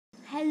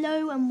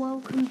Hello and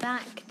welcome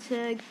back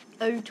to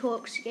O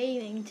Talks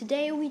Gaming.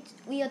 Today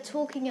we are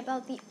talking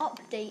about the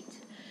update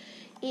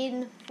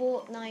in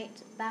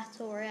Fortnite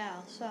Battle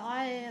Royale. So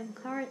I am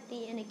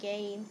currently in a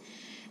game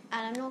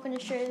and I'm not going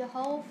to show you the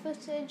whole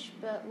footage,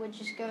 but we're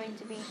just going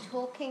to be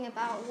talking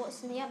about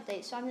what's in the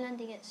update. So I'm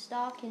landing at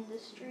Stark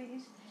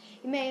Industries.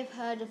 You may have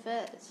heard of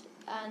it,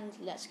 and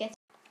let's get it.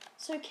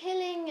 So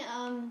killing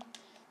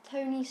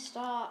Tony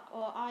Stark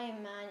or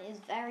Iron Man is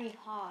very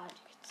hard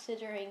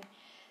considering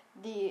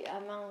the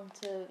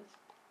amount of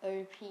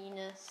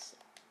OP-ness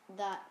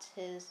that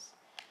his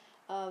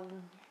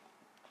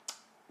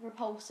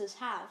repulsors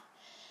have.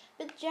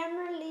 But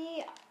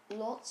generally,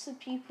 lots of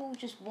people,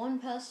 just one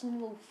person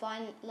will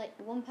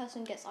one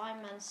person gets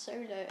Iron Man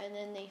solo and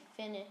then they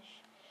finish.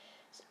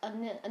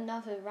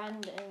 Another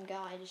random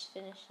guy just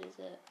finishes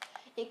it.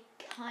 It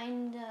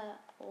kinda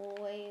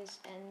always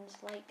ends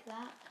like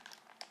that.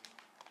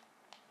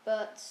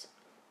 But,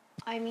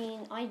 I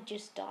mean, I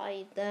just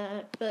died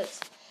there,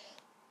 but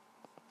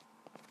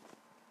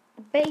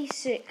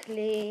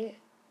basically,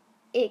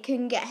 it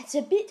can get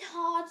a bit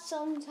hard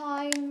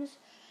sometimes,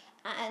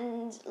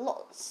 and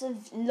lots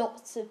of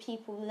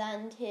people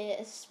land here,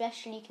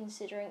 especially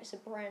considering it's a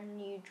brand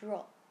new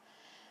drop.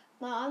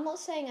 Now, I'm not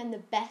saying I'm the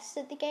best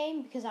at the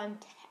game, because I'm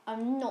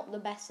not the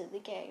best at the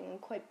game. I'm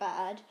quite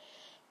bad,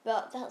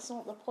 but that's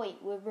not the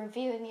point. We're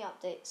reviewing the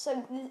update.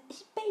 So,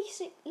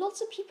 lots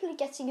of people are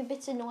getting a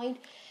bit annoyed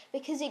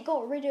because it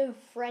got rid of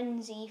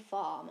Frenzy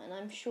Farm, and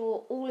I'm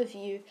sure all of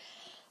you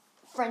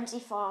Frenzy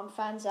Farm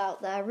fans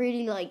out there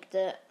really liked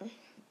it.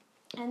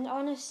 And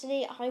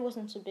honestly, I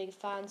wasn't a big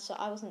fan, so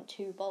I wasn't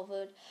too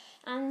bothered.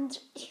 And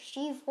if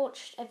you've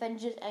watched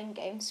Avengers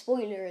Endgame,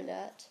 spoiler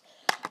alert,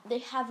 they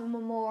have a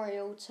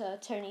memorial to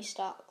Tony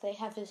Stark. They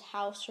have his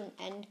house from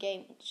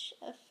Endgame, which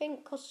I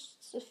think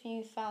costs a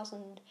few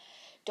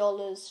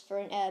 $1,000s for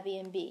an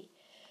Airbnb.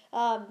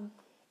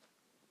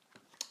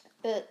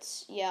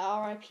 But yeah,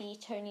 R.I.P.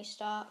 Tony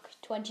Stark,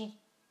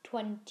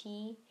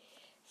 2020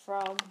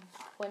 from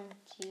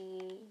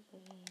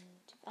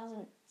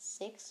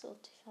 2006 or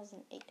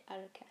 2008, I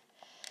don't care.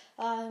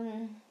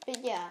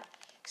 But yeah,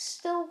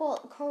 still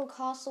got Coral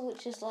Castle,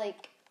 which is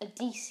like a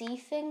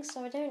DC thing,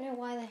 so I don't know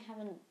why they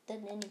haven't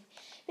done any.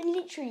 But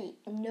literally,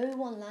 no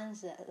one lands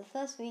there. The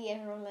first week,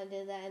 everyone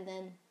landed there, and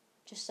then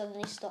just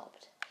suddenly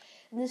stopped.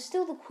 And there's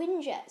still the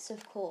Quinjets,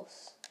 of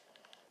course.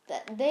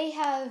 That they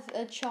have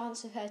a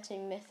chance of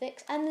hurting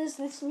mythics, and there's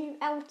this new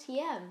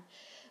LTM,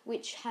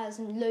 which has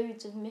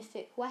loads of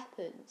mythic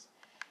weapons.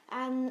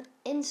 And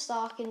in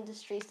Stark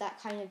Industries, that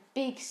kind of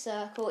big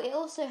circle, it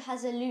also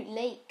has a Loot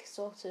Lake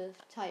sort of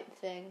type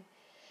thing,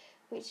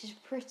 which is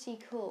pretty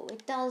cool.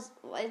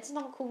 It's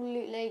not called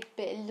Loot Lake,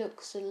 but it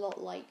looks a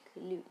lot like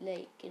Loot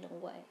Lake in a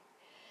way.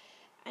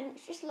 And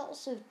it's just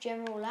lots of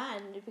general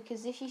land,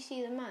 because if you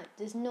see the map,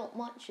 there's not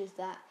much of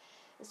that.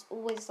 It's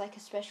always like a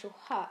special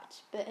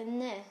hut, but in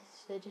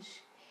this, they're just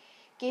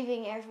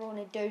giving everyone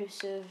a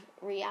dose of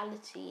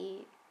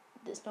reality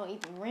that's not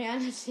even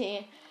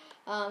reality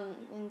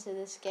into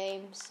this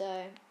game,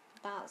 so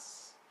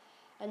that's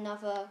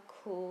another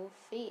cool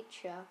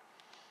feature.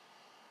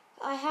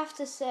 I have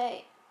to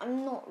say,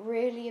 I'm not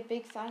really a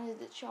big fan of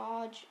the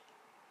charge.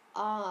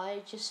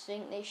 I just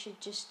think they should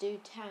just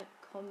do tank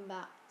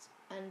combat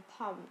and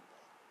pump.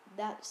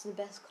 That's the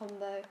best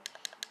combo.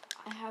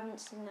 I haven't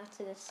seen that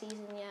in a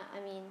season yet. I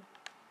mean,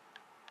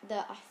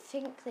 I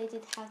think they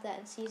did have that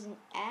in Season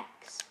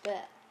X,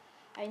 but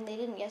I mean, they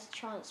didn't get a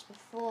chance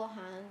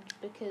beforehand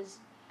because,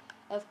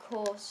 of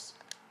course,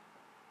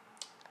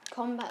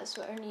 combats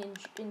were only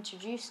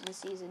introduced in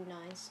Season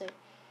 9, so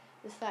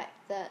the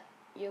fact that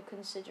you're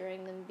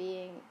considering them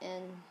being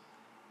in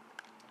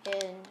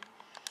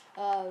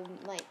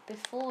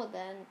before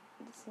then,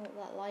 it's not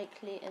that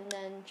likely. And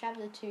then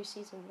Chapter 2,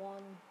 Season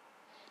 1,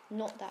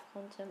 not that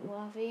content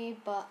worthy,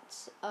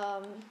 but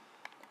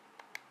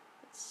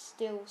it's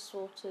still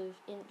sort of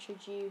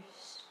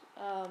introduced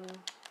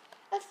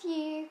a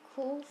few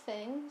cool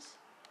things,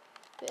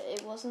 but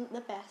it wasn't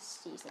the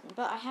best season.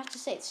 But I have to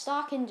say,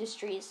 Stark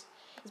Industries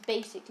is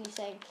basically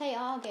saying, play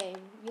our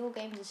game, your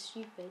games are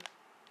stupid.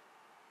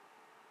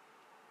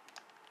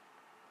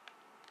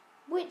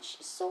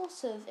 Which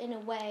sort of, in a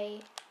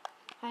way,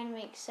 kind of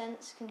makes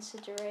sense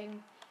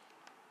considering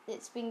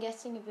it's been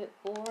getting a bit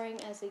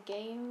boring as a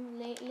game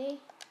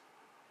lately.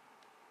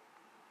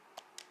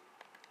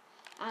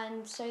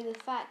 And so the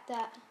fact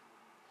that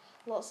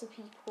lots of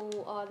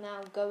people are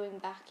now going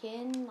back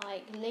in,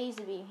 like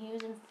Laserbeam, he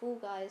was in Fall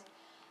Guys,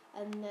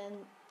 and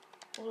then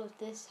all of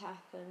this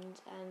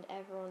happened and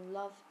everyone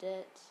loved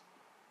it.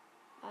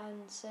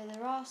 And so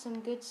there are some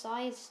good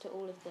sides to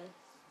all of this.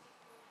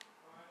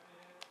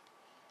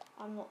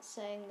 I'm not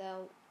saying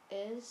there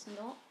is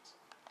not,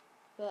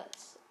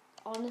 but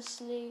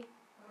honestly,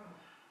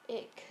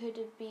 it could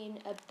have been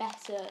a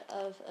better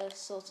of a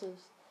sort of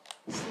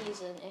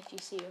season, if you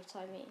see what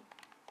I mean.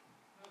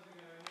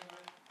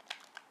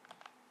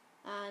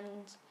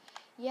 And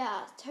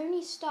yeah,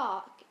 Tony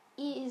Stark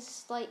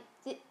is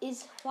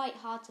quite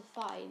hard to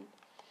find,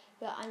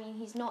 but I mean,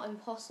 he's not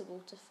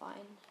impossible to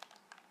find.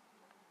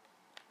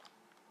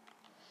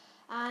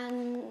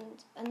 And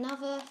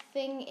another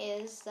thing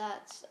is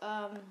that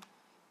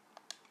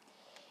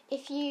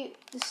the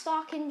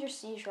Stark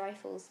Industries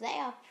rifles, they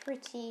are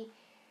pretty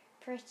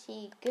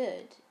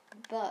good,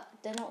 but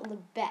they're not the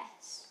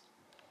best.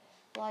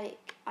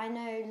 Like, I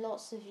know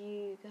lots of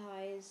you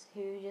guys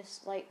who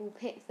just like will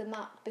pick them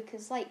up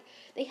because like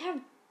they have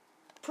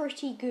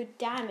pretty good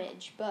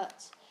damage,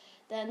 but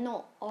they're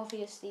not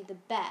obviously the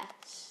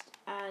best.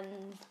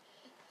 And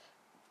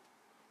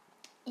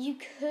you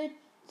could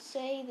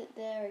say that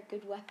they're a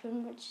good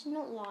weapon, which is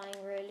not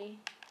lying really.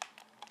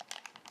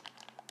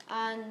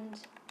 And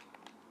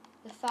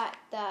the fact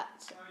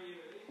that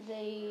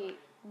they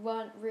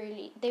were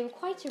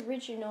quite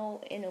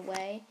original in a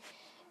way,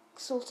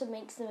 sort of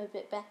makes them a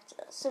bit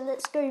better. So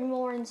let's go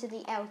more into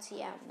the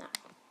LTM now.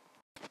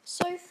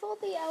 So for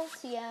the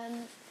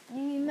LTM,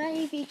 you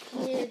may be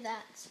clear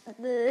that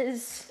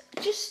there's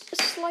just a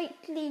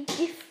slightly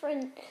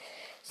different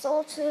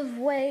sort of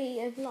way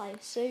of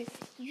life. So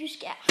you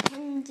just get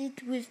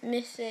handed with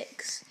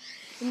mythics,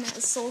 and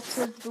that's sort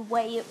of the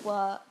way it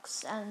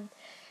works. And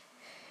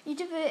you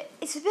do it.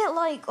 It's a bit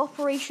like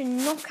Operation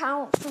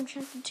Knockout from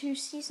Chapter 2,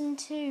 Season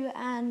 2,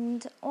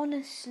 and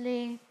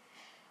honestly,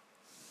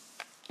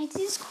 it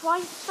is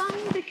quite fun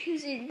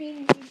because it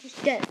means you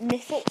just get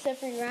mythics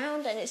every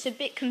round, and it's a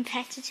bit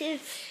competitive.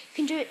 You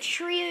can do it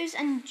trios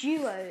and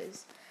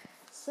duos.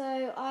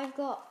 So I've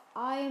got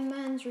Iron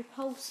Man's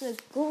Repulsor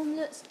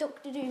Gauntlets,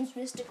 Doctor Doom's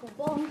Mystical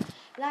Bomb,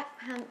 Black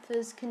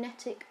Panther's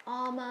Kinetic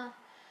Armor,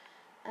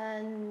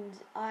 and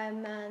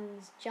Iron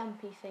Man's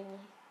Jumpy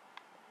Thingy,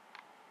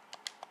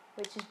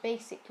 which is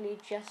basically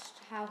just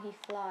how he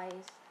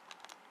flies.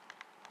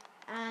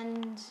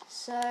 And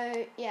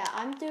so, yeah,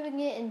 I'm doing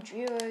it in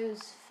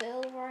duos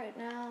fill right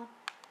now,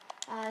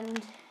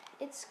 and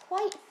it's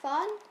quite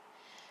fun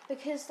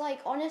because, like,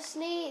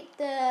 honestly,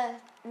 the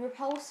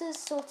repulsors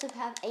sort of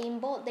have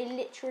aimbot. They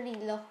literally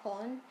lock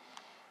on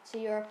to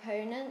your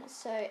opponent,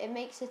 so it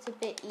makes it a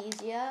bit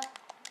easier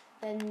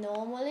than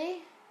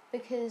normally.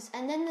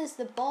 And then there's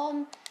the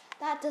bomb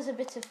that does a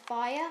bit of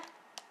fire,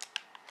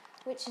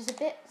 which is a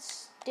bit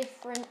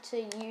different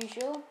to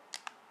usual.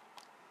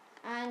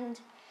 And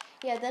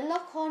yeah, the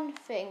lock-on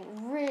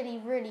thing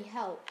really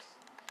helps.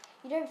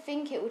 You don't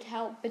think it would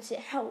help, but it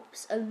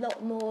helps a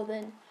lot more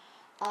than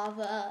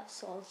other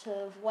sort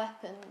of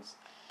weapons.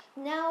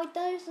 Now, it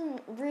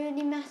doesn't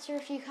really matter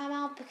if you come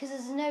out because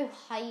there's no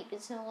hype.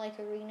 It's not like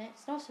Arena.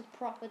 It's not a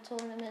proper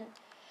tournament.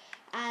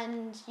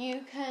 And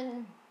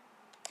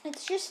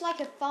it's just like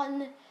a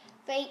fun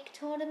fake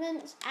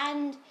tournament,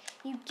 and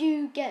you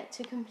do get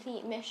to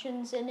complete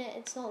missions in it.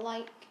 It's not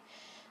like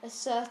a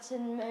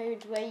certain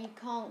mode where you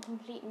can't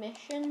complete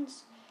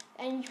missions,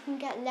 and you can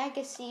get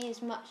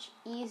legacies much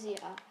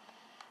easier.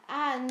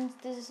 And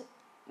there's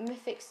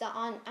mythics that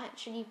aren't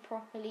actually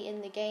properly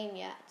in the game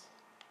yet,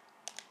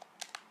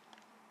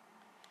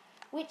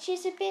 which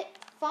is a bit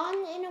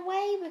fun in a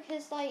way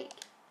because, like,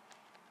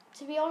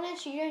 to be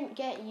honest, you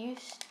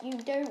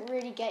don't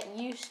really get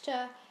used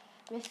to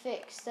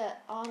mythics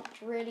that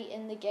aren't really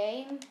in the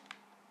game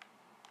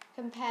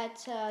compared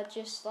to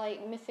just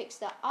like mythics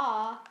that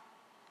are,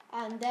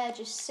 and they're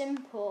just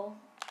simple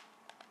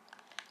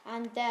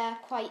and they're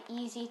quite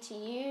easy to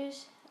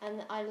use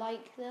and I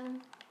like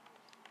them.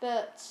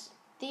 But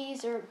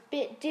these are a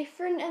bit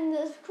different, and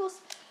of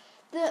course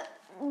the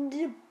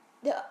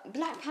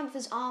Black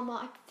Panther's armor,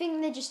 I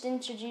think they just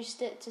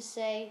introduced it to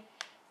say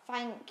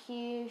thank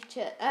you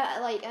to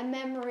like a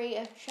memory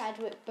of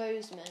Chadwick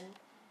Boseman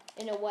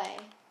in a way,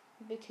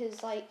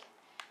 because like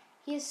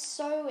he is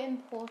so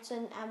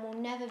important and will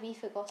never be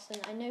forgotten.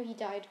 I know he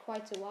died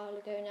quite a while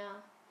ago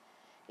now,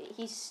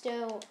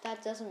 but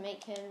that doesn't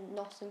make him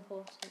not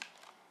important.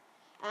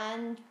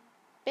 And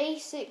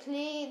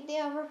basically the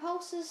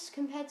repulsors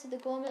compared to the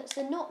gauntlets,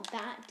 they're not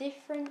that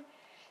different.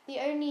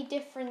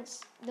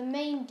 The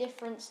main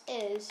difference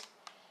is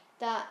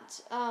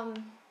that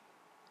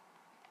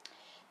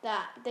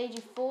that they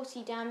do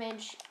 40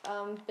 damage,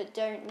 but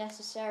don't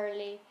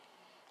necessarily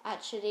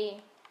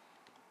actually.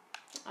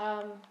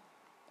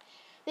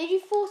 They do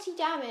 40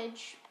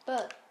 damage,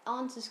 but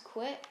aren't as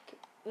quick.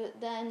 But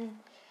then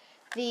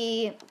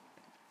the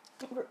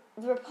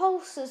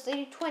repulsors,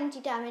 they do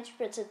 20 damage,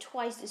 but it's at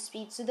twice the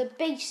speed. So they're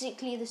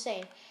basically the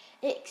same,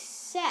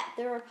 except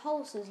the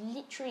repulsors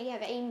literally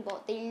have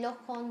aimbot. They lock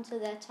onto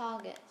their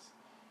targets,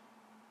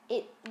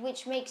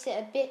 which makes it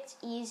a bit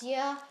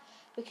easier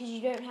because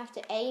you don't have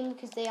to aim,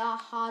 because they are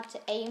hard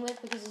to aim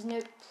with because there's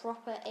no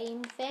proper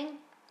aim thing.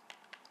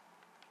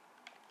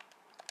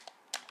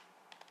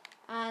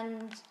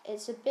 And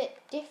it's a bit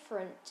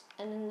different,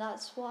 and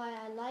that's why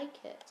I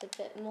like it. It's a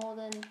bit more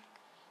than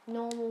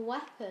normal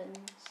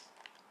weapons.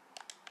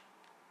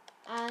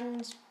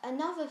 And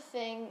another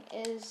thing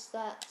is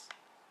that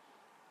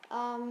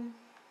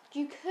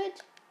you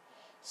could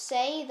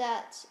say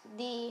that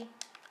the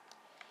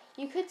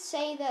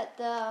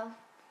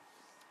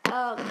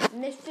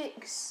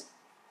Mythics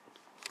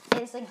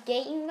is a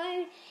game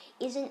mode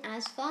isn't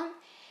as fun,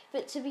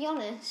 but to be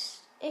honest,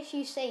 if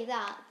you say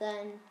that,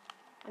 then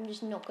I'm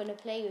just not going to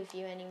play with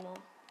you anymore.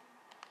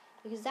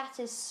 because that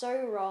is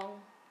so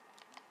wrong.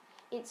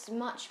 It's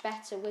much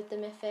better with the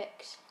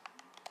mythics.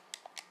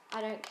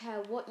 I don't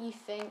care what you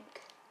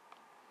think.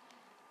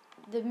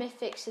 The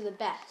mythics are the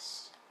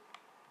best.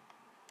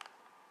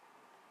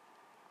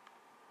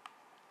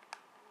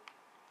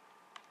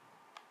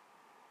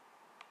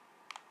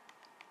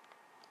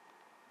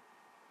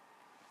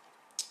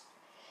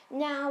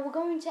 Now we're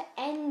going to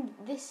end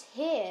this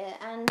here,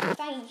 and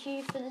thank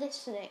you for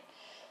listening.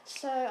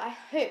 So I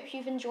hope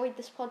you've enjoyed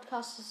this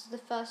podcast. This is the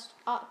first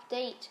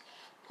update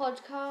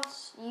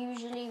podcast.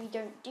 Usually we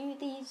don't do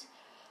these.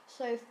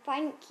 So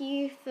thank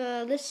you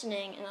for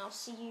listening, and I'll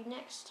see you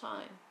next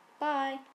time. Bye.